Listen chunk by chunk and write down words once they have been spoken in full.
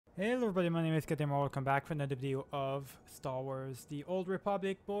Hey everybody, my name is Katim. Welcome back for another video of Star Wars The Old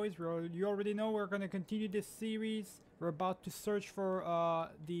Republic, boys. You already know we're going to continue this series. We're about to search for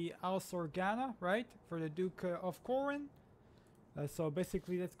the House Organa, right? For the Duke of Corrin. So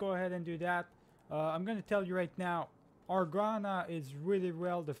basically, let's go ahead and do that. I'm going to tell you right now, Organa is really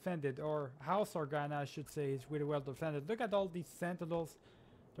well defended, or House Organa, I should say, is really well defended. Look at all these sentinels.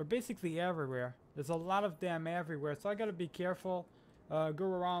 They're basically everywhere. There's a lot of them everywhere, so I got to be careful. Go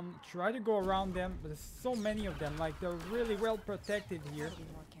around, try to go around them, but there's so many of them, like they're really well protected here. Be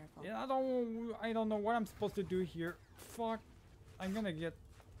more careful. Yeah, I don't know what I'm supposed to do here. Fuck, I'm gonna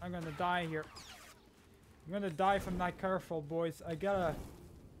die here. I'm gonna die if I'm not careful, boys. I gotta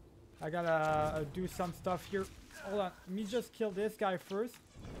do some stuff here. Hold on, let me just kill this guy first.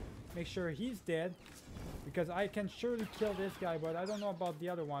 Make sure he's dead, because I can surely kill this guy, but I don't know about the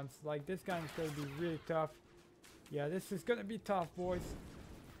other ones. Like this guy is gonna be really tough. Yeah, this is gonna be tough, boys.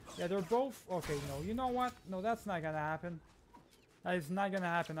 Yeah, they're both... Okay, no, you know what? No, that's not gonna happen. That is not gonna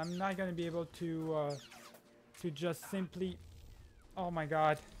happen. I'm not gonna be able to just simply... Oh my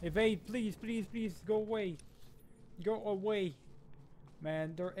god. Evade, please, please, please, go away. Go away.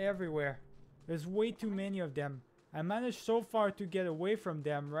 Man, they're everywhere. There's way too many of them. I managed so far to get away from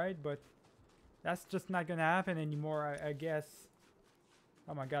them, right? But that's just not gonna happen anymore, I guess.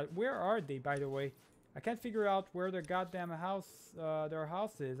 Oh my god, where are they, by the way? I can't figure out where their goddamn house, their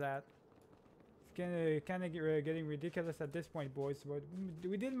house is at. It's kind of getting ridiculous at this point, boys. But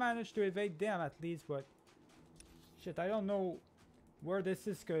we did manage to evade them at least, but shit, I don't know where this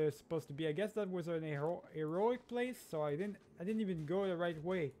is supposed to be. I guess that was an heroic place, so I didn't even go the right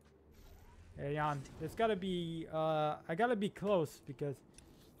way. Hey, on, there's gotta be, I gotta be close because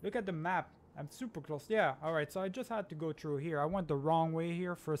look at the map. I'm super close. Yeah, alright, so I just had to go through here. I went the wrong way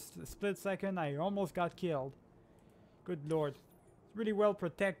here for a split second. I almost got killed. Good lord. It's really well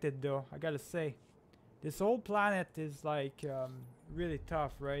protected though, I gotta say. This whole planet is like really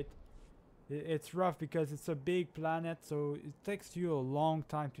tough, right? It's rough because it's a big planet, so it takes you a long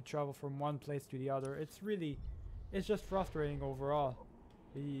time to travel from one place to the other. It's just frustrating overall.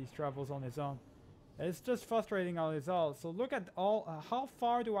 He travels on his own. It's just frustrating on its own. So look at all, how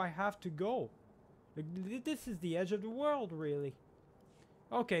far do I have to go? This is the edge of the world, really.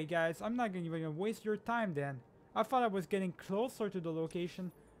 Okay, guys, I'm not even gonna waste your time then. I thought I was getting closer to the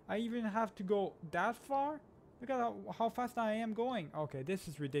location. I even have to go that far? Look at how fast I am going. Okay, this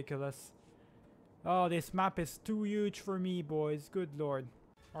is ridiculous. Oh, this map is too huge for me, boys. Good lord.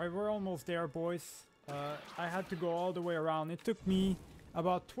 Alright, we're almost there, boys. I had to go all the way around. It took me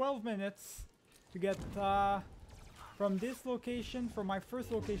about 12 minutes to get from this location, from my first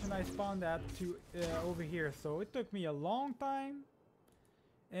location I spawned at, to over here. So it took me a long time,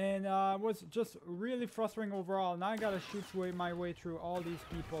 and it was just really frustrating overall. Now I gotta shoot my way through all these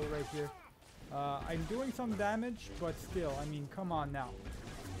people right here. I'm doing some damage, but still, I mean, come on now.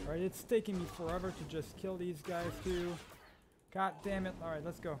 Alright, it's taking me forever to just kill these guys too. God damn it. Alright,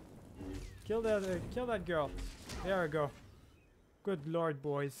 let's go. Kill that girl. There we go. Good lord,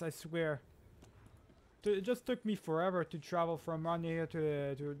 boys, I swear. It just took me forever to travel from one area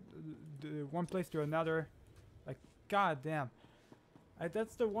to one place to another. Like, goddamn.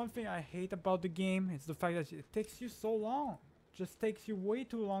 That's the one thing I hate about the game. It's the fact that it takes you so long. It just takes you way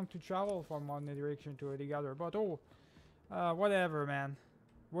too long to travel from one direction to the other. But oh, whatever, man.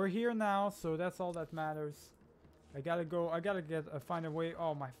 We're here now, so that's all that matters. I gotta go. I gotta find a way.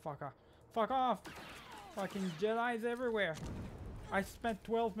 Oh my fucker! Fuck off! Fucking Jedi's everywhere. I spent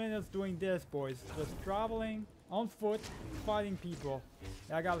 12 minutes doing this, boys. Just traveling on foot, fighting people.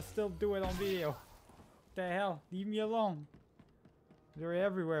 I gotta still do it on video. What the hell? Leave me alone. They're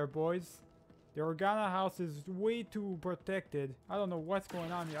everywhere, boys. The Organa house is way too protected. I don't know what's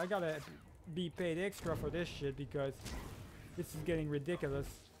going on here. I gotta be paid extra for this shit because this is getting ridiculous.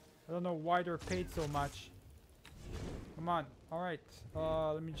 I don't know why they're paid so much. Come on. Alright.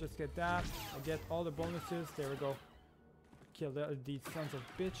 Let me just get that. I get all the bonuses. There we go. Kill these sons of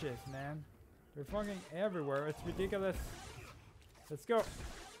bitches, man. They're fucking everywhere. It's ridiculous. Let's go.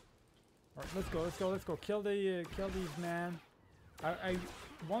 Alright, let's go, let's go, let's go. Kill these, man. I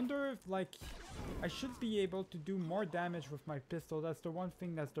wonder if, like, I should be able to do more damage with my pistol. That's the one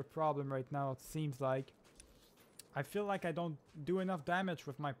thing that's the problem right now, it seems like. I feel like I don't do enough damage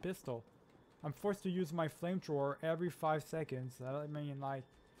with my pistol. I'm forced to use my flamethrower every 5 seconds. I mean, like,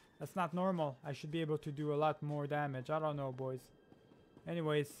 that's not normal. I should be able to do a lot more damage. I don't know, boys.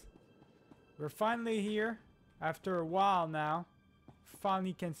 Anyways, we're finally here. After a while now.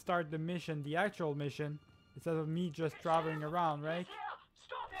 Finally can start the mission, the actual mission. Instead of me just traveling around, right?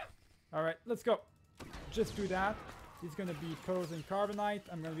 Alright, let's go. Just do that. He's gonna be posed in Carbonite.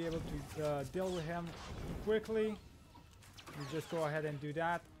 I'm gonna be able to deal with him quickly. We just go ahead and do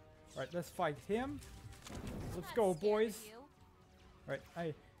that. Alright, let's fight him. Let's go, boys.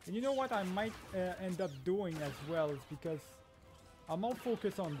 Alright, and you know what I might end up doing as well is because I'm all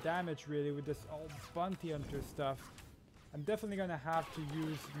focused on damage really with this all bounty hunter stuff. I'm definitely gonna have to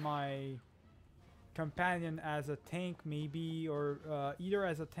use my companion as a tank maybe, or either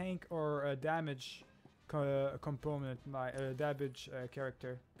as a tank or a damage component, my damage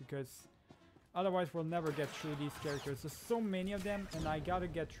character, because otherwise we'll never get through these characters. There's so many of them and I gotta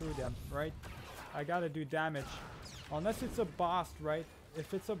get through them, right? I gotta do damage. Unless it's a boss, right?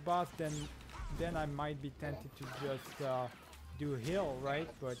 If it's a boss, then I might be tempted to just do heal, right?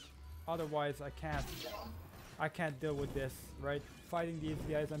 But otherwise I can't deal with this, right? Fighting these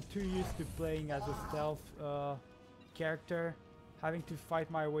guys, I'm too used to playing as a stealth character. Having to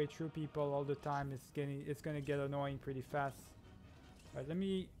fight my way through people all the time it's gonna get annoying pretty fast. Alright,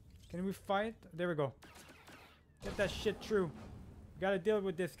 can we fight? There we go. Get that shit through. Gotta deal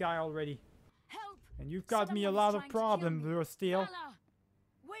with this guy already. Help! And you've got me a lot of problems, Blue Steel.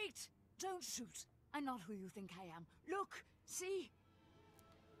 Wait! Don't shoot! I'm not who you think I am. Look! See?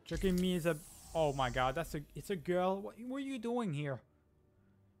 Tricking me is a... Oh my god, it's a girl. What are you doing here?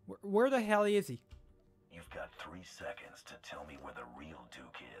 Where the hell is he? You've got 3 seconds to tell me where the real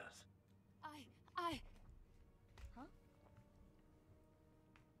Duke is. Huh?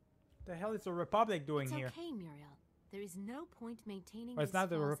 The hell is the Republic doing here? It's okay, Muriel. There is no point maintaining Well, it's not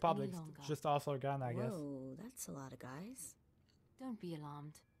the Republic, it's just also Organa, I guess. Whoa, that's a lot of guys. Don't be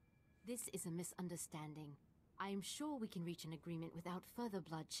alarmed. This is a misunderstanding. I am sure we can reach an agreement without further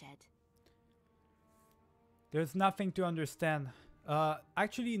bloodshed. There's nothing to understand.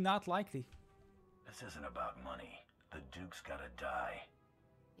 Actually, not likely. This isn't about money. The Duke's gotta die.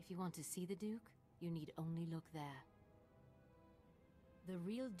 If you want to see the Duke, you need only look there. The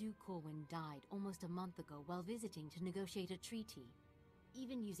real Duke Corwin died almost a month ago while visiting to negotiate a treaty.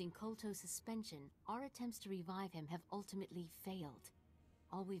 Even using Kolto suspension, our attempts to revive him have ultimately failed.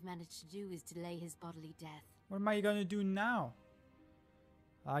 All we've managed to do is delay his bodily death. What am I gonna do now?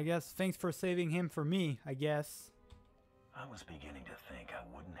 I guess thanks for saving him for me, I guess. I was beginning to think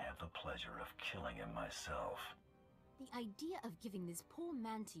I wouldn't have the pleasure of killing him myself. The idea of giving this poor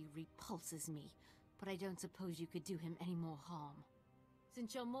man to you repulses me, but I don't suppose you could do him any more harm.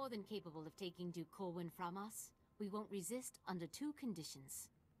 Since you're more than capable of taking Duke Corwin from us, we won't resist under 2 conditions.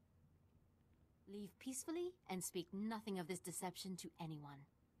 Leave peacefully and speak nothing of this deception to anyone.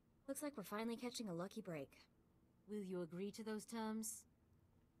 Looks like we're finally catching a lucky break. Will you agree to those terms?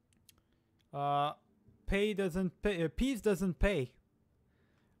 Pay doesn't pay. Peace doesn't pay.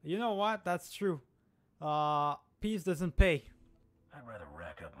 You know what? That's true. Peace doesn't pay. I'd rather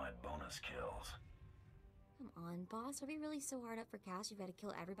rack up my bonus kills. Come on, boss. Are we really so hard up for cash you've got to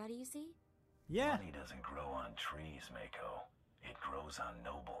kill everybody you see? Yeah. Money doesn't grow on trees, Mako. It grows on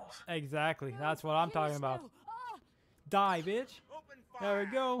nobles. Exactly. That's what I'm talking about. Die, bitch. There we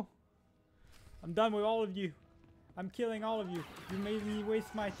go. I'm done with all of you. I'm killing all of you. You made me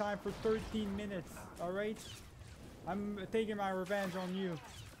waste my time for 13 minutes. Alright? I'm taking my revenge on you.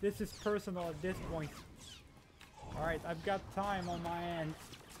 This is personal at this point. Alright, I've got time on my end.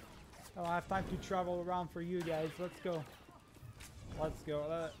 I don't have time to travel around for you guys. Let's go. Let's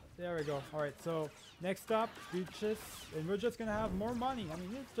go. There we go. Alright, so next up, beaches. And we're just gonna have more money. I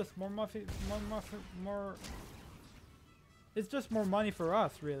mean, it's just more it's just more money for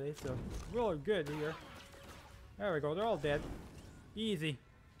us, really. So we're good here. There we go. They're all dead. Easy.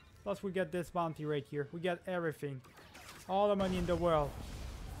 Plus we get this bounty right here. We get everything. All the money in the world.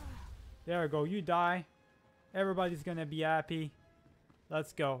 There we go. You die. Everybody's gonna be happy.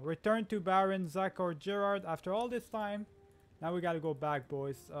 Let's go. Return to Baron Zach or Gerard after all this time. Now we gotta go back,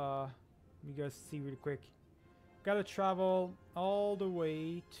 boys. Let me go see real quick. Gotta travel all the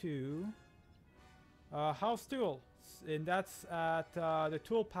way to House Thuul. And that's at the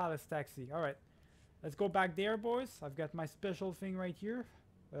Thuul Palace taxi. Alright. Let's go back there, boys. I've got my special thing right here.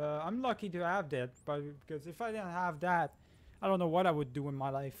 I'm lucky to have that, but because if I didn't have that, I don't know what I would do in my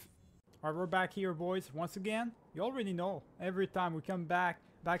life. Alright, we're back here, boys. Once again, you already know. Every time we come back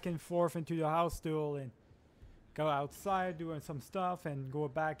and forth into the House Thuul and go outside doing some stuff and go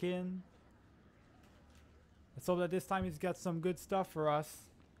back in. Let's hope that this time he's got some good stuff for us.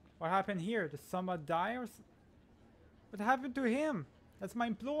 What happened here? Did someone die or what happened to him? That's my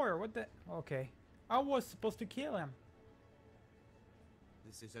employer. What the? Okay. I was supposed to kill him.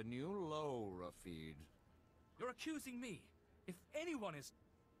 This is a new low, Rafid. You're accusing me. If anyone is...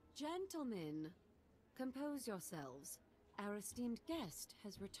 Gentlemen, compose yourselves. Our esteemed guest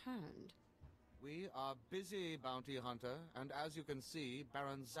has returned. We are busy, bounty hunter, and as you can see,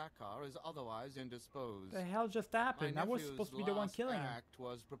 Baron Zakar is otherwise indisposed. The hell just happened? I was supposed to be the one killing him. My nephew's last act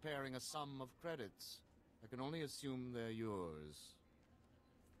was preparing a sum of credits. I can only assume they're yours.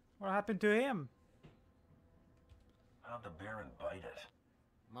 What happened to him? How'd the Baron bite it?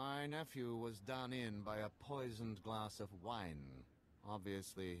 My nephew was done in by a poisoned glass of wine.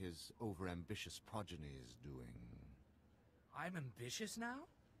 Obviously, his overambitious progeny's doing. I'm ambitious now?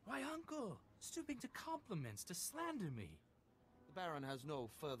 Why, Uncle? Stooping to compliments, to slander me. The Baron has no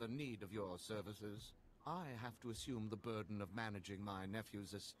further need of your services. I have to assume the burden of managing my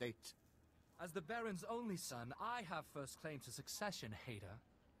nephew's estate. As the Baron's only son, I have first claim to succession, Hader.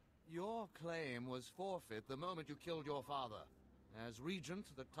 Your claim was forfeit the moment you killed your father. As regent,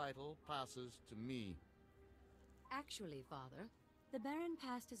 the title passes to me. Actually, Father, the Baron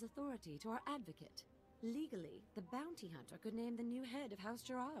passed his authority to our advocate. Legally, the bounty hunter could name the new head of House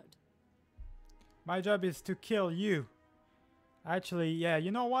Gerard. My job is to kill you. Actually, yeah,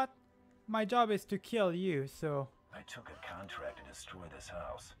 you know what? My job is to kill you, so... I took a contract to destroy this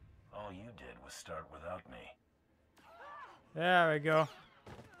house. All you did was start without me. There we go.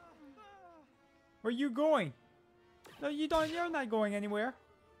 Where you going? No, you're not going anywhere.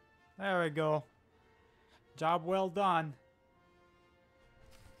 There we go. Job well done.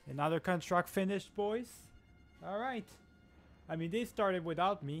 Another construct finished, boys. Alright. I mean, they started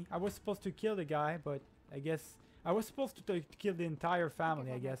without me. I was supposed to kill the guy, but I guess... I was supposed to kill the entire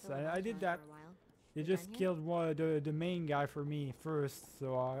family, I guess. I did that. They just killed the main guy for me first,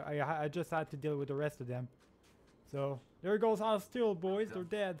 so I just had to deal with the rest of them. So, there goes House Thuul, boys. They're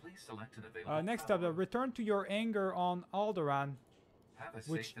dead. Next up, return to your anger on Alderaan.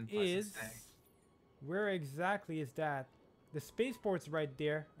 Which is... Where exactly is that? The spaceport's right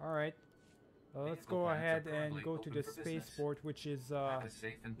there. Alright. Let's go ahead and go to the spaceport, which is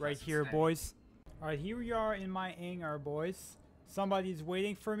right here, boys. Alright, here we are in my hangar, boys. Somebody's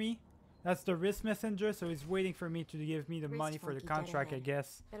waiting for me. That's the risk messenger, so he's waiting for me to give me the money for the contract, I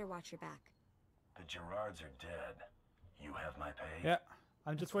guess. Better watch your back. The Gerards are dead. You have my pay? Yeah,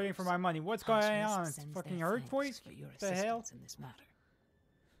 I'm just waiting for my money. What's going on? It's fucking earthquake? What the hell? In this matter.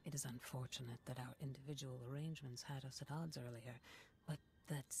 It is unfortunate that our individual arrangements had us at odds earlier, but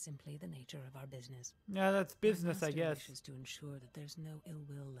that's simply the nature of our business. Yeah, that's business, I guess. Wishes to ensure that there's no ill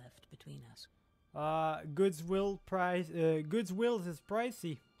will left between us. Goods wills is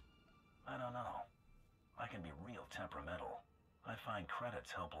pricey. I don't know. I can be real temperamental. I find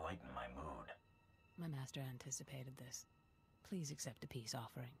credits help lighten my mood. My master anticipated this. Please accept a peace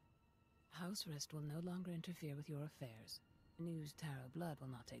offering. House Rist will no longer interfere with your affairs. News Taro blood will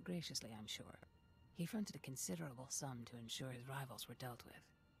not take graciously, I'm sure. He fronted a considerable sum to ensure his rivals were dealt with.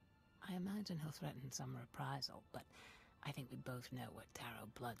 I imagine he'll threaten some reprisal, but I think we both know what Taro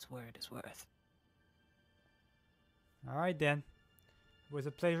blood's word is worth. Alright then. It was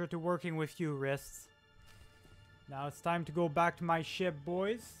a pleasure to working with you, Rists. Now it's time to go back to my ship,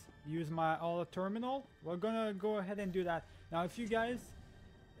 boys. Use my auto terminal. We're gonna go ahead and do that. Now if you guys...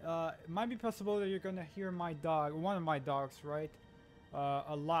 it might be possible that you're gonna hear my dog, one of my dogs, right?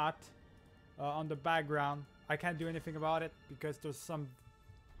 A lot on the background. I can't do anything about it because there's some,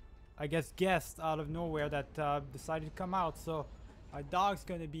 I guess, guest out of nowhere that decided to come out. So my dog's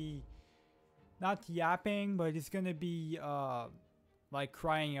gonna be not yapping, but it's gonna be like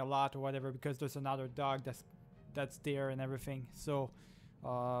crying a lot or whatever because there's another dog that's there and everything. So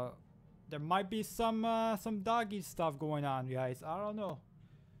there might be some doggy stuff going on, guys. I don't know.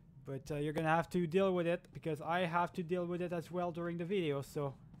 But you're gonna have to deal with it because I have to deal with it as well during the video.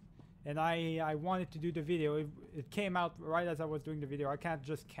 So, and I wanted to do the video. It came out right as I was doing the video. I can't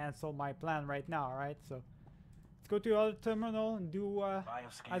just cancel my plan right now, right? So, let's go to the other terminal and do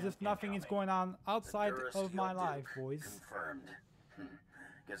as if nothing is going on outside of my life, boys. Confirmed.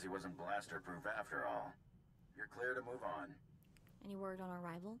 Guess he wasn't blaster-proof after all. You're clear to move on. Any word on our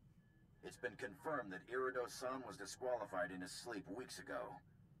rival? It's been confirmed that Irido-san was disqualified in his sleep weeks ago.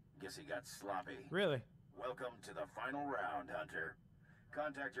 Guess he got sloppy. Really? Welcome to the final round, Hunter.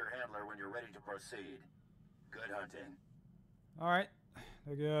 Contact your handler when you're ready to proceed. Good hunting. Alright.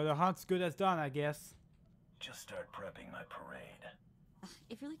 The hunt's good as done, I guess. Just start prepping my parade.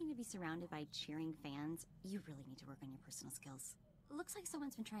 If you're looking to be surrounded by cheering fans, you really need to work on your personal skills. Looks like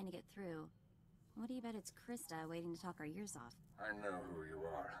someone's been trying to get through. What do you bet it's Krista waiting to talk our ears off? I know who you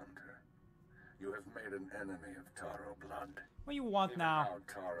are, Hunter. You have made an enemy of Taro blood. What do you want Even now?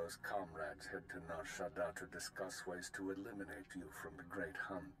 Taro's comrades head to Shadaa to discuss ways to eliminate you from the Great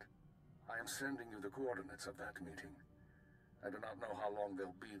Hunt. I am sending you the coordinates of that meeting. I do not know how long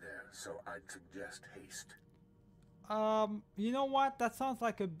they'll be there, so I'd suggest haste. You know what? That sounds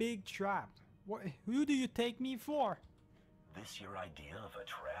like a big trap. What? Who do you take me for? This your idea of a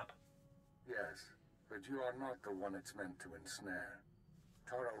trap? Yes, but you are not the one it's meant to ensnare.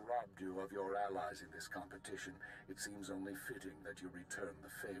 Taro robbed you of your allies in this competition. It seems only fitting that you return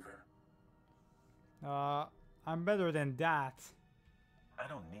the favor. I'm better than that. I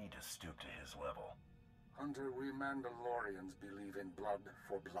don't need to stoop to his level. Hunter, we Mandalorians believe in blood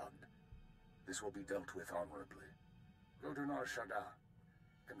for blood. This will be dealt with honorably. Go to Nar Shaddaa.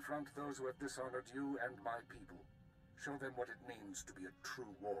 Confront those who have dishonored you and my people. Show them what it means to be a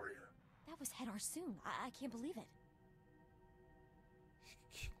true warrior. That was Hedar Soon. I can't believe it.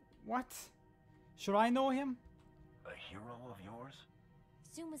 What? Should I know him? A hero of yours?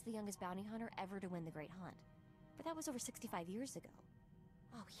 Soon was the youngest bounty hunter ever to win the Great Hunt. But that was over 65 years ago.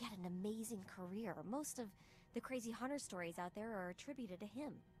 Oh, he had an amazing career. Most of the crazy hunter stories out there are attributed to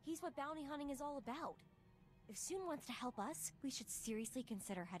him. He's what bounty hunting is all about. If Soon wants to help us, we should seriously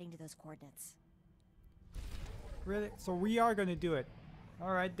consider heading to those coordinates. Really? So we are gonna do it.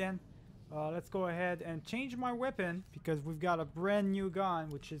 Alright then. Let's go ahead and change my weapon because we've got a brand new gun,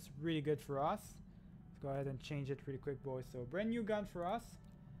 which is really good for us. Let's go ahead and change it really quick, boys. So brand new gun for us.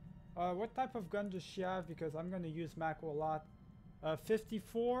 What type of gun does she have? Because I'm gonna use Mako a lot.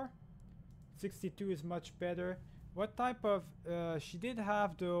 54. 62 is much better. What type of... she did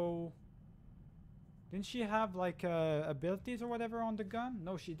have though... Didn't she have like abilities or whatever on the gun?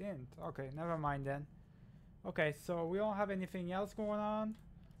 No, she didn't. Okay, never mind then. Okay, so we don't have anything else going on.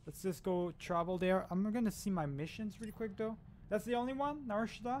 Let's just go travel there. I'm gonna see my missions really quick though. That's the only one? Nar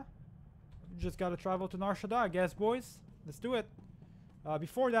Shaddaa? Just gotta travel to Nar Shaddaa, I guess, boys. Let's do it.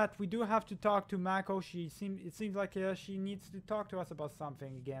 Before that, we do have to talk to Mako. It seems like she needs to talk to us about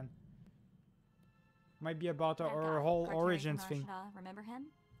something again. Might be about our whole origins thing. Remember him?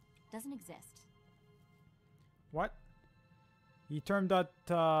 Doesn't exist. What? He turned out,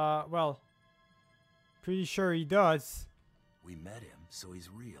 well, pretty sure he does. We met him, so he's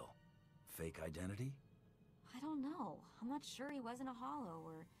real. Fake identity? I don't know. I'm not sure he wasn't a hollow,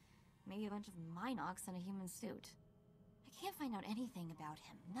 or maybe a bunch of Minox in a human suit. I can't find out anything about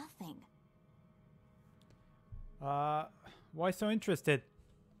him. Nothing. Why so interested?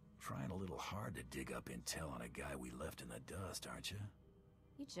 Trying a little hard to dig up intel on a guy we left in the dust, aren't you?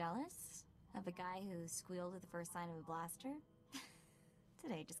 You jealous? Of the guy who squealed at the first sign of a blaster?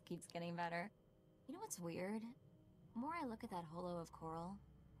 Today just keeps getting better. You know what's weird? The more I look at that holo of coral,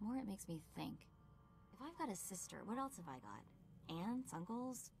 the more it makes me think. If I've got a sister, what else have I got? Aunts,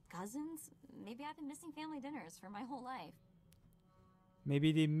 uncles, cousins? Maybe I've been missing family dinners for my whole life.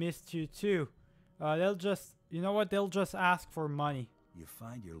 Maybe they missed you too. They'll just, you know what? They'll just ask for money. You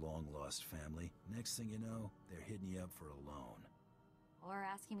find your long-lost family. Next thing you know, they're hitting you up for a loan. Or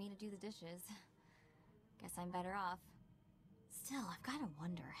asking me to do the dishes. Guess I'm better off. Still, I've got to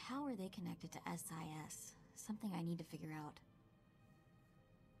wonder, how are they connected to SIS? Something I need to figure out.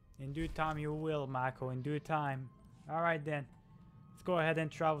 In due time you will, Mako. In due time. Alright then. Let's go ahead and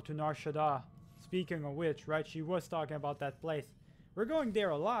travel to Nar Shaddaa. Speaking of which, right, she was talking about that place. We're going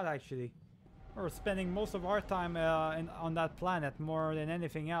there a lot, actually. We're spending most of our time on that planet more than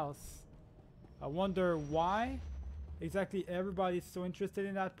anything else. I wonder why exactly everybody's so interested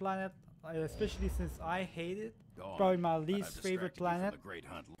in that planet, especially since I hate it. Probably my least favorite planet.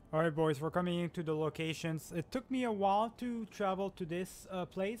 Alright boys, we're coming into the locations. It took me a while to travel to this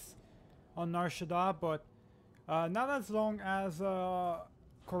place on Nar Shaddaa, but not as long as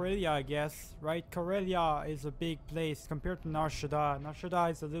Corellia, I guess, right? Corellia is a big place compared to Nar Shaddaa. Nar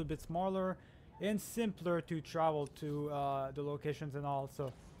Shaddaa is a little bit smaller and simpler to travel to the locations and all,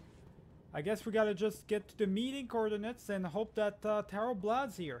 so I guess we gotta just get to the meeting coordinates and hope that Taro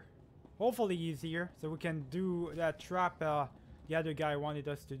Blood's here. Hopefully he's here, so we can do that trap the other guy wanted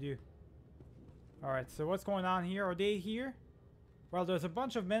us to do. Alright, so what's going on here? Are they here? Well, there's a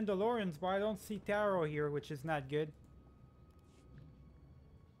bunch of Mandalorians, but I don't see Taro here, which is not good.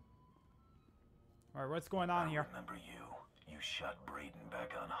 Alright, what's going on here? I remember you. You shot Braden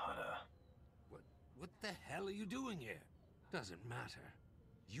back on Hutta. What the hell are you doing here? Doesn't matter.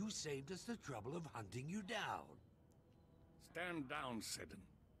 You saved us the trouble of hunting you down. Stand down, Seddon.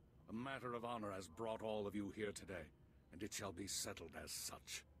 A matter of honor has brought all of you here today, and it shall be settled as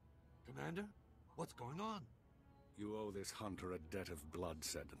such. Commander, what's going on? You owe this hunter a debt of blood,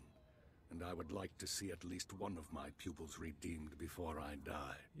 Seddon, and I would like to see at least one of my pupils redeemed before I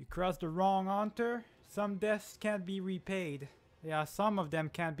die. You crossed the wrong hunter. Some debts can't be repaid. Yeah, some of them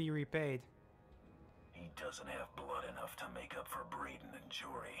can't be repaid. He doesn't have blood enough to make up for Braden and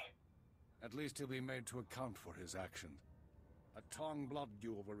Jory. At least he'll be made to account for his actions. A Tong blood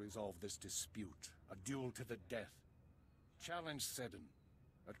duel will resolve this dispute. A duel to the death. Challenge Seddon.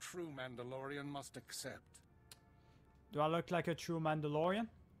 A true Mandalorian must accept. Do I look like a true Mandalorian?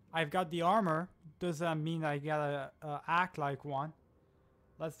 I've got the armor. Does that mean I gotta act like one?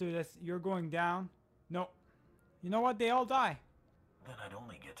 Let's do this. You're going down. No. You know what? They all die. Then I'd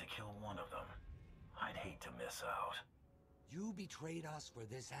only get to kill one of them. I'd hate to miss out. You betrayed us for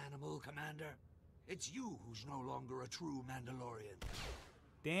this animal, Commander. It's you who's no longer a true Mandalorian.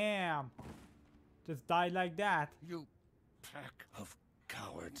 Damn. Just died like that. You pack of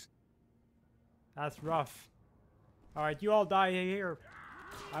cowards. That's rough. Alright, you all die here.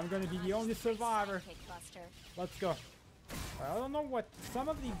 I'm gonna be the only survivor. Let's go. I don't know what some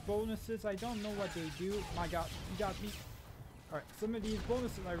of these bonuses, I don't know what they do. My god, you got me. Alright, some of these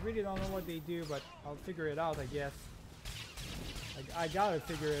bonuses I really don't know what they do, but I'll figure it out, I guess. I gotta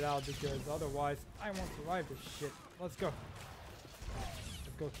figure it out because otherwise I won't survive this shit. Let's go.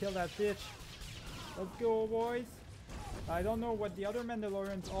 Let's go kill that bitch. Let's go, boys. I don't know what the other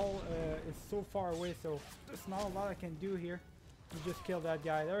Mandalorians all is so far away, so there's not a lot I can do here. You just kill that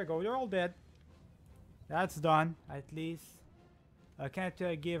guy. There we go. They're all dead. That's done, at least. I can't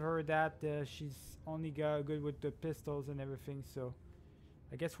give her that. She's only good with the pistols and everything, so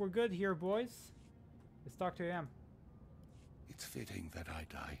I guess we're good here, boys. Let's talk to him. It's fitting that I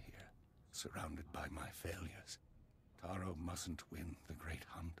die here, surrounded by my failures. Taro mustn't win the Great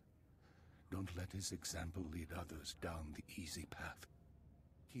Hunt. Don't let his example lead others down the easy path.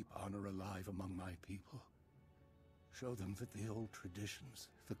 Keep honor alive among my people. Show them that the old traditions,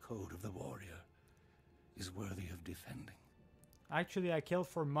 the code of the warrior, is worthy of defending. Actually, I killed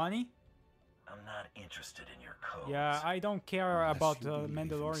for money. I'm not interested in your codes. Yeah, I don't care Unless about you the believe in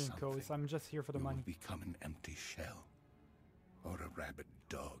Mandalorian codes. something, I'm just here for the you money. will become an empty shell. Or a rabid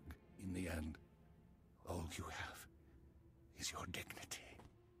dog. In the end, all you have is your dignity.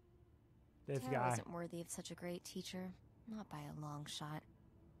 This Taro guy. isn't worthy of such a great teacher. Not by a long shot.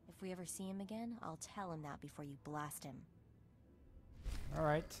 If we ever see him again, I'll tell him that before you blast him.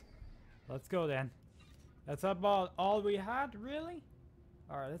 Alright. Let's go then. That's about all we had, really?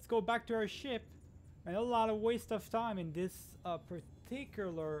 Alright, let's go back to our ship. And a lot of waste of time in this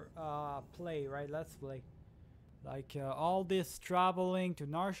particular play, right? Let's play. Like all this traveling to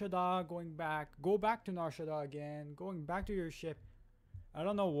Nar Shaddaa, go back to Nar Shaddaa again, going back to your ship. I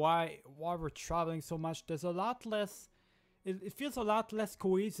don't know why we're traveling so much. There's a lot less. It feels a lot less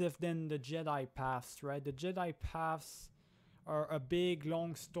cohesive than the Jedi paths, right? The Jedi paths are a big,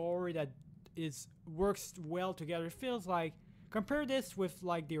 long story that works well together. It feels like, compare this with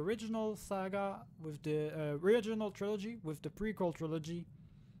like the original saga, with the original trilogy, with the prequel trilogy.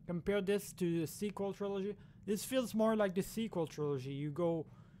 Compare this to the sequel trilogy. This feels more like the sequel trilogy. You go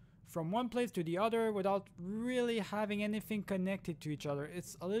from one place to the other without really having anything connected to each other.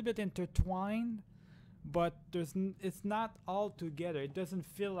 It's a little bit intertwined, but it's not all together. It doesn't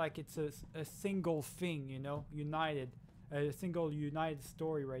feel like it's a single thing, you know, a single united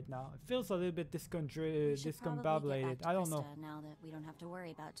story right now. It feels a little bit discombobulated. I don't know. Now that we don't have to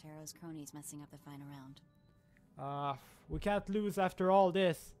worry about Taro's cronies messing up the final round. We can't lose after all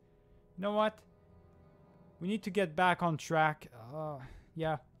this. You know what? We need to get back on track.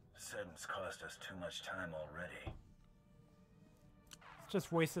 Yeah. Setting's cost us too much time already. It's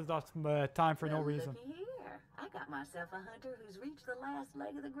just wasted lots of time for no reason. Looky here. I got myself a hunter who's reached the last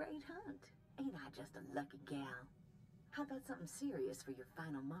leg of the Great Hunt. Ain't I just a lucky gal? How about something serious for your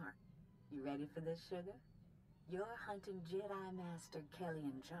final mark? You ready for this, sugar? You're hunting Jedi Master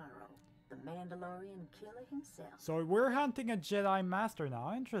Kellyan Taro, the Mandalorian killer himself. So we're hunting a Jedi Master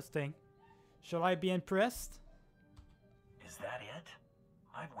now. Interesting. Shall I be impressed? Is that it?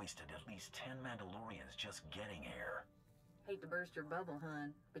 I've wasted at least 10 Mandalorians just getting here. Hate to burst your bubble,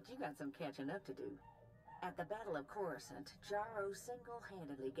 hun, but you got some catching up to do. At the Battle of Coruscant, Taro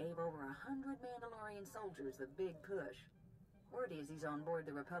single-handedly gave over 100 Mandalorian soldiers the big push. Word is he's on board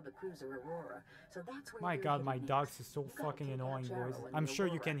the Republic cruiser Aurora, so that's where My you're god, my headed dogs next. is so You gotta fucking take out annoying, Taro boys. and I'm the sure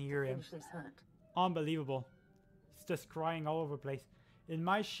you Aurora can to hear him. finish this hunt. Unbelievable. He's just crying all over the place. In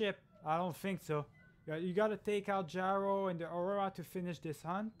my ship, I don't think so. You gotta take out Jaro and the Aurora to finish this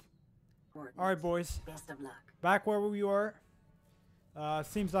hunt. Alright, boys. Best of luck. Back where we were.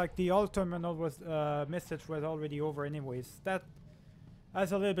 Seems like the old terminal message was already over anyways. That's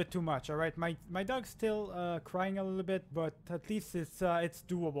a little bit too much, alright? My dog's still crying a little bit, but at least it's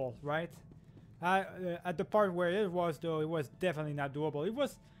doable, right? At the part where it was, though, it was definitely not doable. It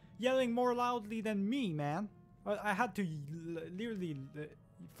was yelling more loudly than me, man. I had to literally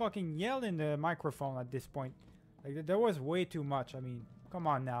fucking yell in the microphone at this point. Like, there was way too much. I mean, come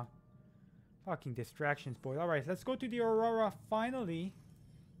on now. Fucking distractions, boy. Alright, let's go to the Aurora finally.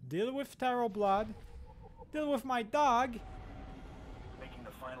 Deal with Taro blood. Deal with my dog. Making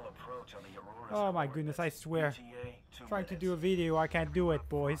the final approach on the Aurora. Oh my goodness, I swear. Trying to do a video, I can't do it,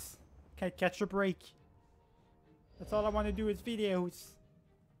 boys. Can't catch a break. That's all I want to do is videos.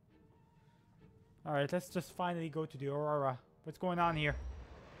 Alright, let's just finally go to the Aurora. What's going on here?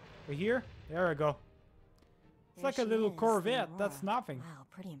 We're here? There we go. It's like a little Corvette. That's nothing. Wow,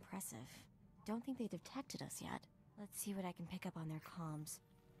 pretty impressive. Don't think they detected us yet. Let's see what I can pick up on their comms.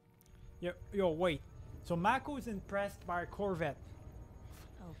 Yo, wait. So Mako is impressed by a Corvette.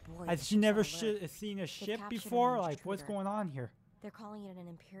 Oh boy. Has she never seen a ship before? Like, what's going on here? They're calling it an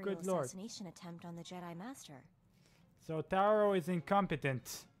Imperial assassination attempt on the Jedi Master. So Taro is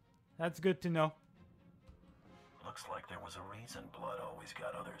incompetent. That's good to know. Looks like there was a reason Blood always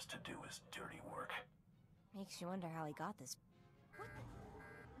got others to do his dirty work. Makes you wonder how he got this. What?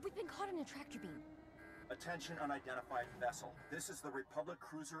 We've been caught in a tractor beam. Attention unidentified vessel. This is the Republic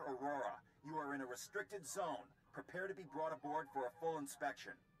cruiser Aurora. You are in a restricted zone. Prepare to be brought aboard for a full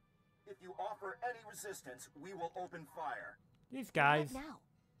inspection. If you offer any resistance, we will open fire. These guys. What now?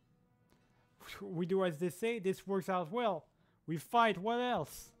 We do as they say. This works out well. We fight. What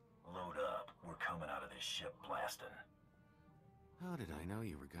else? Load up. We're coming out of this ship blasting. How did I know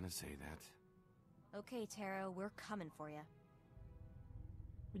you were gonna say that? Okay, Taro, we're coming for you.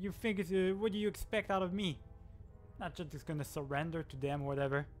 What do you think is? What do you expect out of me? Not just gonna surrender to them or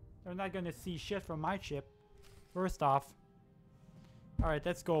whatever. They're not gonna see shit from my ship. First off. Alright,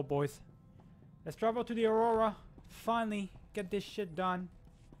 let's go, boys. Let's travel to the Aurora. Finally get this shit done.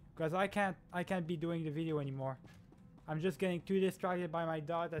 Because I can't be doing the video anymore. I'm just getting too distracted by my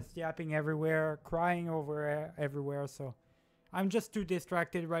dog that's yapping everywhere, crying over everywhere, so I'm just too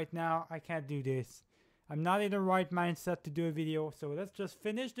distracted right now. I can't do this. I'm not in the right mindset to do a video, so let's just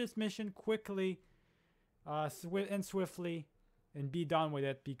finish this mission quickly and swiftly and be done with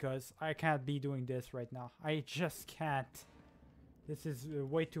it, because I can't be doing this right now. I just can't. This is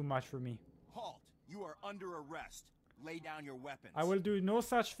way too much for me. Halt! You are under arrest. Lay down your weapons. I will do no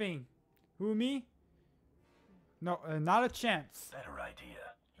such thing. Who, me? No, not a chance. Better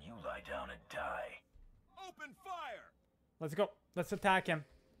idea. You lie down and die. Open fire! Let's go. Let's attack him.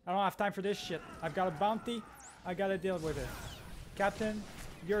 I don't have time for this shit. I've got a bounty. I gotta deal with it. Captain,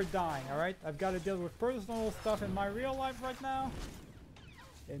 you're dying, alright? I've got to deal with personal stuff in my real life right now.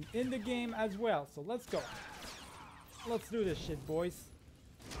 And in the game as well. So let's go. Let's do this shit, boys.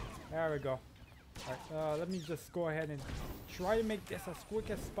 There we go. Alright, let me just go ahead and try to make this as quick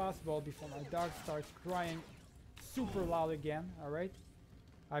as possible before my dog starts crying super loud again. Alright.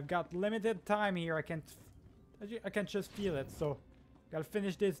 I've got limited time here. I can just feel it. So gotta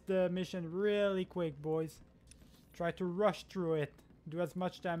finish this mission really quick, boys. Try to rush through it. Do as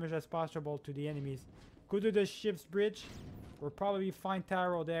much damage as possible to the enemies. Go to the ship's bridge. We'll probably find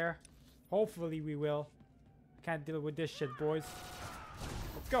Taro there. Hopefully we will. Can't deal with this shit, boys.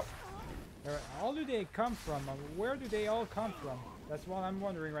 Let's go. Alright, all do they come from? Where do they all come from? That's what I'm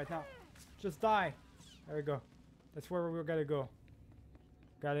wondering right now. Just die. There we go. That's where we're gonna go.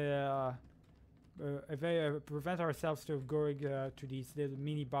 Gotta prevent ourselves from going to these little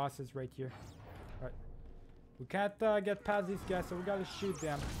mini bosses right here. Alright. We can't get past these guys, so we gotta shoot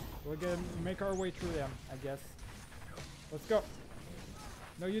them. We're gonna make our way through them, I guess. Let's go.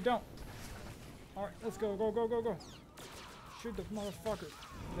 No, you don't. Alright, let's go, go, go, go, go. Shoot the motherfucker.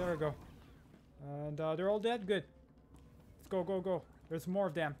 There we go. And they're all dead? Good. Let's go, go, go. There's more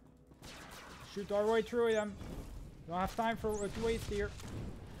of them. Shoot our way through them. Don't have time for to waste here.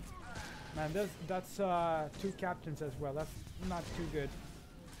 Man, that's 2 captains as well. That's not too good.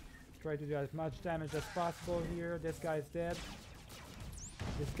 Try to do as much damage as possible here. This guy's dead.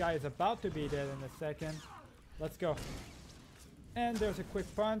 This guy is about to be dead in a second. Let's go. And there's a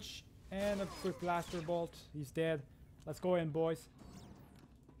quick punch and a quick blaster bolt. He's dead. Let's go in, boys.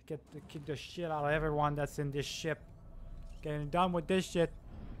 Kick the shit out of everyone that's in this ship. Getting done with this shit.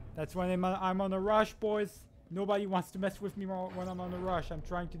 That's when I'm on a rush, boys. Nobody wants to mess with me when I'm on a rush. I'm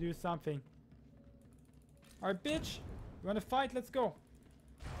trying to do something. Alright, bitch. You wanna fight? Let's go.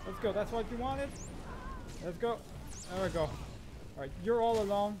 Let's go. That's what you wanted? Let's go. There we go. Alright, you're all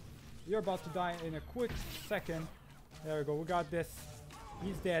alone. You're about to die in a quick second. There we go. We got this.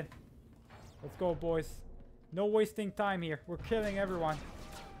 He's dead. Let's go, boys. No wasting time here. We're killing everyone.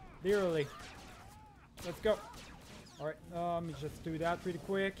 Literally. Let's go. Alright, let me just do that pretty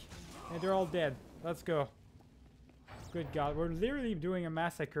quick. And they're all dead. Let's go. Good God. We're literally doing a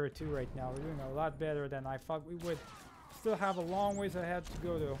massacre too right now. We're doing a lot better than I thought we would. Still have a long ways ahead to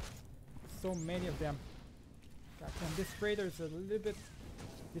go though. So many of them. And this freighter is a little bit...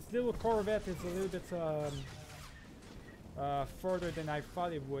 This little Corvette is a little bit further than I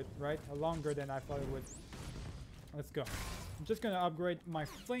thought it would, right? Longer than I thought it would. Let's go. I'm just gonna upgrade my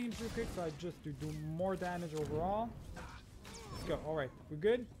flames real quick so I just do more damage overall. Let's go. Alright, we're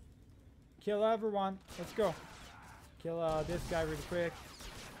good. Kill everyone. Let's go. Kill this guy really quick.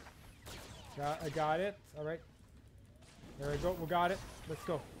 I got it. Alright. There we go. We got it. Let's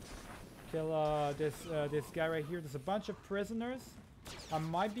go. Kill this guy right here. There's a bunch of prisoners. I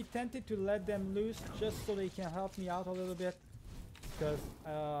might be tempted to let them loose just so they can help me out a little bit. Because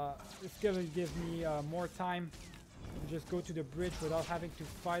it's gonna give me more time to just go to the bridge without having to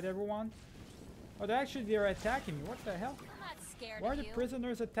fight everyone. Oh, they're attacking me. What the hell? I'm not scared Why are of the you.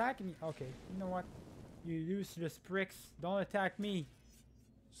 prisoners attacking me? Okay, you know what? You useless pricks. Don't attack me.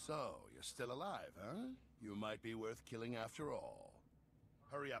 So, you're still alive, huh? You might be worth killing after all.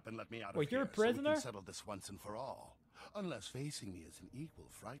 Hurry up and let me out of Wait, here you're a so we prisoner? can settle this once and for all. Unless facing me as an equal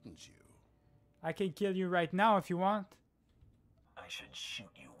frightens you. I can kill you right now if you want. I should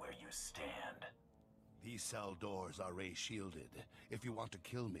shoot you where you stand. These cell doors are ray shielded. If you want to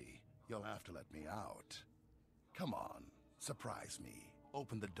kill me, you'll have to let me out. Come on, surprise me.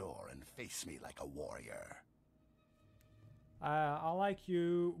 Open the door and face me like a warrior. I like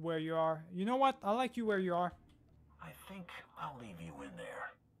you where you are. You know what? I like you where you are. I think I'll leave you in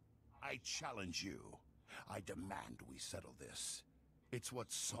there. I challenge you. I demand we settle this. It's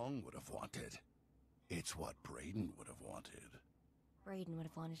what Song would have wanted. It's what Brayden would have wanted. Brayden would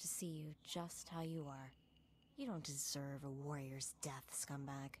have wanted to see you just how you are. You don't deserve a warrior's death,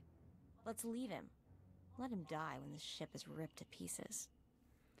 scumbag. Let's leave him. Let him die when this ship is ripped to pieces.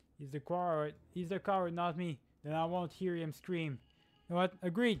 He's the coward. He's the coward, not me. Then I won't hear him scream. You know what?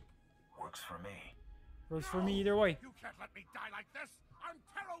 Agreed. Works for me. Works for me either way. You can't let me die like this! I'm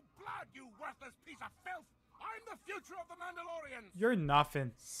Taro Blood, you worthless piece of filth! I'm the future of the Mandalorians! You're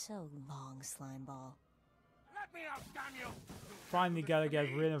nothing. So long, slimeball. Let me out, damn you! Finally gotta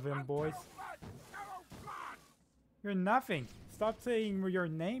get rid of him, boys. Taro Blood! You're nothing. Stop saying your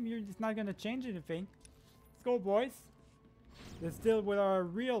name. It's not gonna change anything. Let's go, boys. Let's deal with our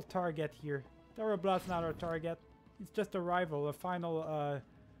real target here. Taro Blood's not our target. He's just a rival, a final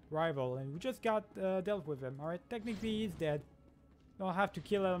rival, and we just got dealt with him. Alright, technically he's dead. We don't have to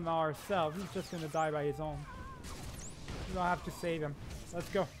kill him ourselves. He's just gonna die by his own. We don't have to save him. Let's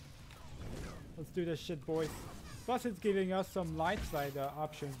go. Let's do this shit, boys. Plus it's giving us some light side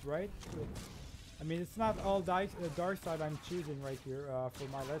options, right? I mean, it's not all dark side I'm choosing right here for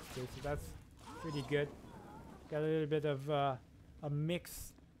my let's play, so that's pretty good. Got a little bit of a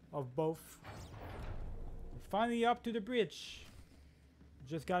mix of both. Finally up to the bridge.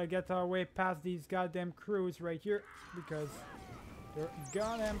 Just gotta get our way past these goddamn crews right here because they're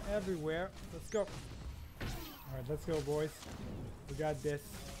goddamn everywhere. Let's go. Alright, let's go, boys. We got this.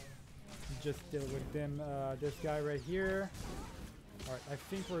 Just deal with them. This guy right here. Alright, I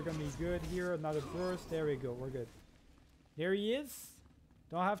think we're gonna be good here. Another burst. There we go. We're good. There he is.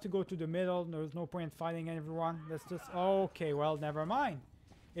 Don't have to go to the middle. There's no point in fighting everyone. Let's just... Okay, well, never mind.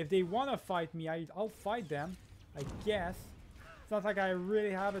 If they want to fight me, I'll fight them. I guess. It's not like I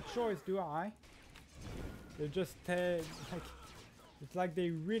really have a choice, do I? They're just... like, it's like they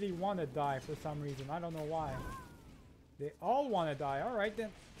really want to die for some reason. I don't know why. They all want to die. Alright then.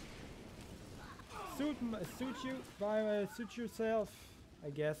 Suit yourself, I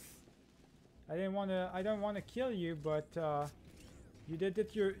guess. I don't want to kill you, but you did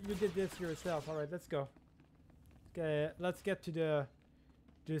this yourself. All right, let's go. Okay, let's get to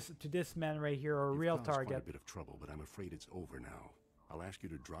this man right here, our real target. Quite a bit of trouble, but I'm afraid it's over now. I'll ask you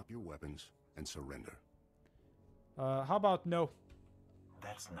to drop your weapons and surrender. How about no?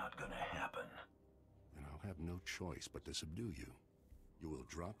 That's not gonna happen. Then I'll have no choice but to subdue you. You will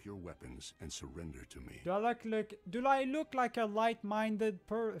drop your weapons and surrender to me. Do I look like a light-minded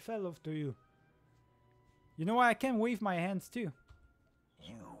fellow to you? You know what? I can wave my hands too.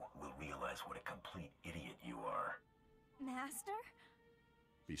 You will realize what a complete idiot you are. Master?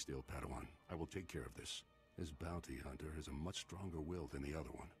 Be still, Padawan. I will take care of this. This bounty hunter has a much stronger will than the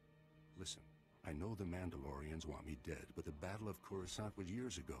other one. Listen, I know the Mandalorians want me dead, but the Battle of Coruscant was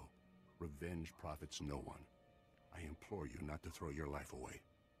years ago. Revenge profits no one. I implore you not to throw your life away.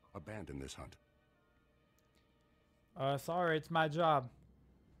 Abandon this hunt. Sorry, it's my job.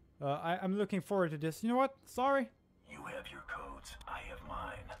 I'm looking forward to this. You know what? Sorry. You have your codes, I have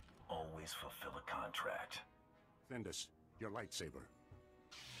mine. Always fulfill a contract. Findus, your lightsaber.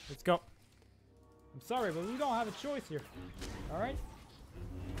 Let's go. I'm sorry, but we don't have a choice here. Alright?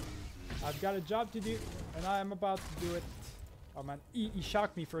 I've got a job to do, and I am about to do it. Oh man, he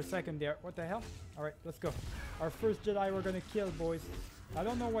shocked me for a second there. What the hell? Alright, let's go. Our first Jedi we're gonna kill, boys. I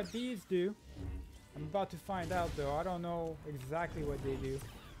don't know what these do. I'm about to find out though. I don't know exactly what they do.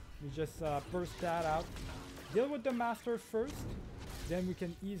 We just burst that out. deal with the master first. Then we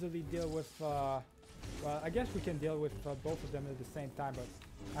can easily deal with, well, I guess we can deal with both of them at the same time,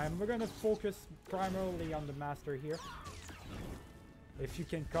 but we're gonna focus primarily on the master here. If you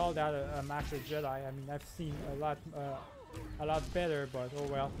can call that a master Jedi. I mean, I've seen a lot better, but oh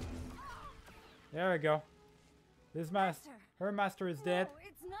well. There we go. This her master is dead. No,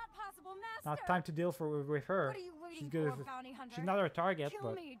 it's not possible, Master. Not time to deal with her. What are you waiting She's good. for, bounty hunter? She's not our target, Kill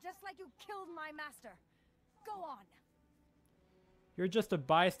but me, just like you killed my master. Go on. you're just a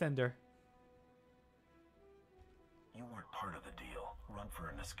bystander. You weren't part of the deal. Run for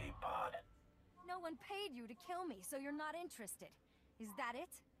an escape pod. No one paid you to kill me, so you're not interested. Is that it?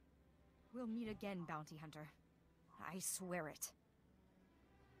 We'll meet again, bounty hunter. I swear it.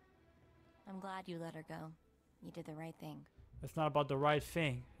 I'm glad you let her go. You did the right thing. It's not about the right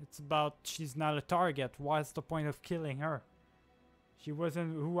thing. It's about she's not a target. What's the point of killing her? She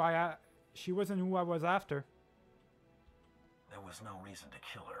wasn't who I was after. There was no reason to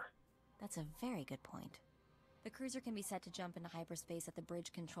kill her. That's a very good point. The cruiser can be set to jump into hyperspace at the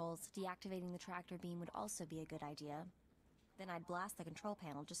bridge controls. Deactivating the tractor beam would also be a good idea. Then I'd blast the control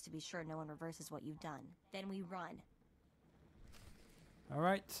panel just to be sure no one reverses what you've done. Then we run.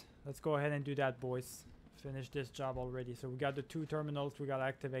 Alright, let's go ahead and do that, boys. Finish this job already. So we got the 2 terminals we gotta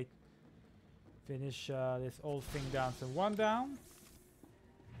activate. Finish this whole thing down. So 1 down.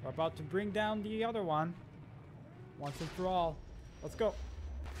 We're about to bring down the other one. Once and for all. Let's go.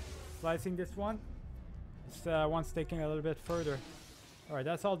 Slicing this one. This one's taking a little bit further. Alright,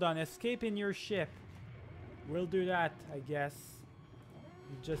 that's all done. Escape in your ship. We'll do that, I guess.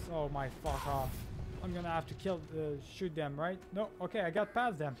 You just... Oh my, fuck off. I'm gonna have to shoot them, right? No, okay, I got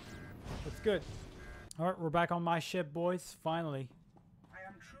past them. That's good. Alright, we're back on my ship, boys. Finally.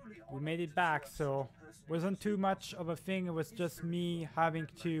 We made it back, so... Wasn't too much of a thing. It was just me having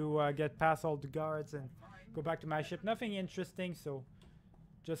to get past all the guards and go back to my ship. Nothing interesting, so...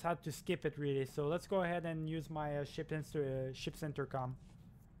 Just had to skip it, really. So let's go ahead and use my ship's intercom.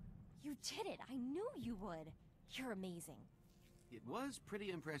 You did it! I knew you would! You're amazing. It was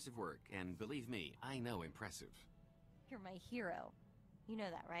pretty impressive work, and believe me, I know impressive. You're my hero. You know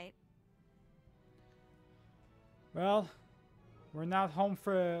that, right? Well, we're not home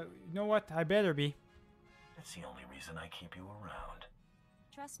for... You know what? I better be. It's the only reason I keep you around.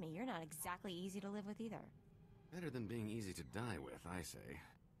 Trust me, you're not exactly easy to live with either. Better than being easy to die with, I say.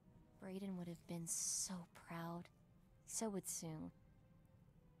 Brayden would have been so proud. So would Sue.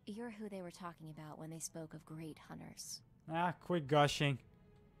 You're who they were talking about when they spoke of great hunters. Ah, quit gushing.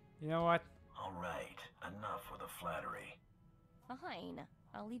 You know what? All right, enough with the flattery. Fine.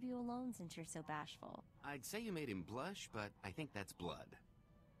 I'll leave you alone since you're so bashful. I'd say you made him blush, but I think that's blood.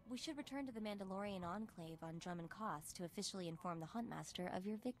 We should return to the Mandalorian Enclave on Drummond Cost to officially inform the Huntmaster of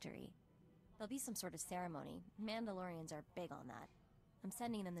your victory. There'll be some sort of ceremony. Mandalorians are big on that. I'm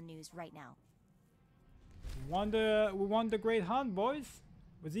sending them the news right now. We won the Great Hunt, boys.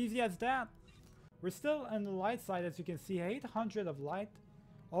 It was easy as that. We're still on the light side, as you can see. 800 of light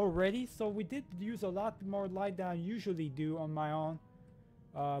already. So we did use a lot more light than I usually do on my own.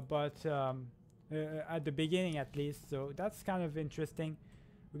 But at the beginning at least. So that's kind of interesting.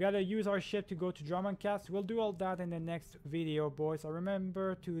 We gotta use our ship to go to Drummond Cast. We'll do all that in the next video, boys.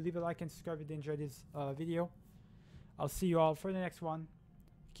 Remember to leave a like and subscribe if you enjoyed this video. I'll see you all for the next one.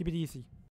 Keep it easy.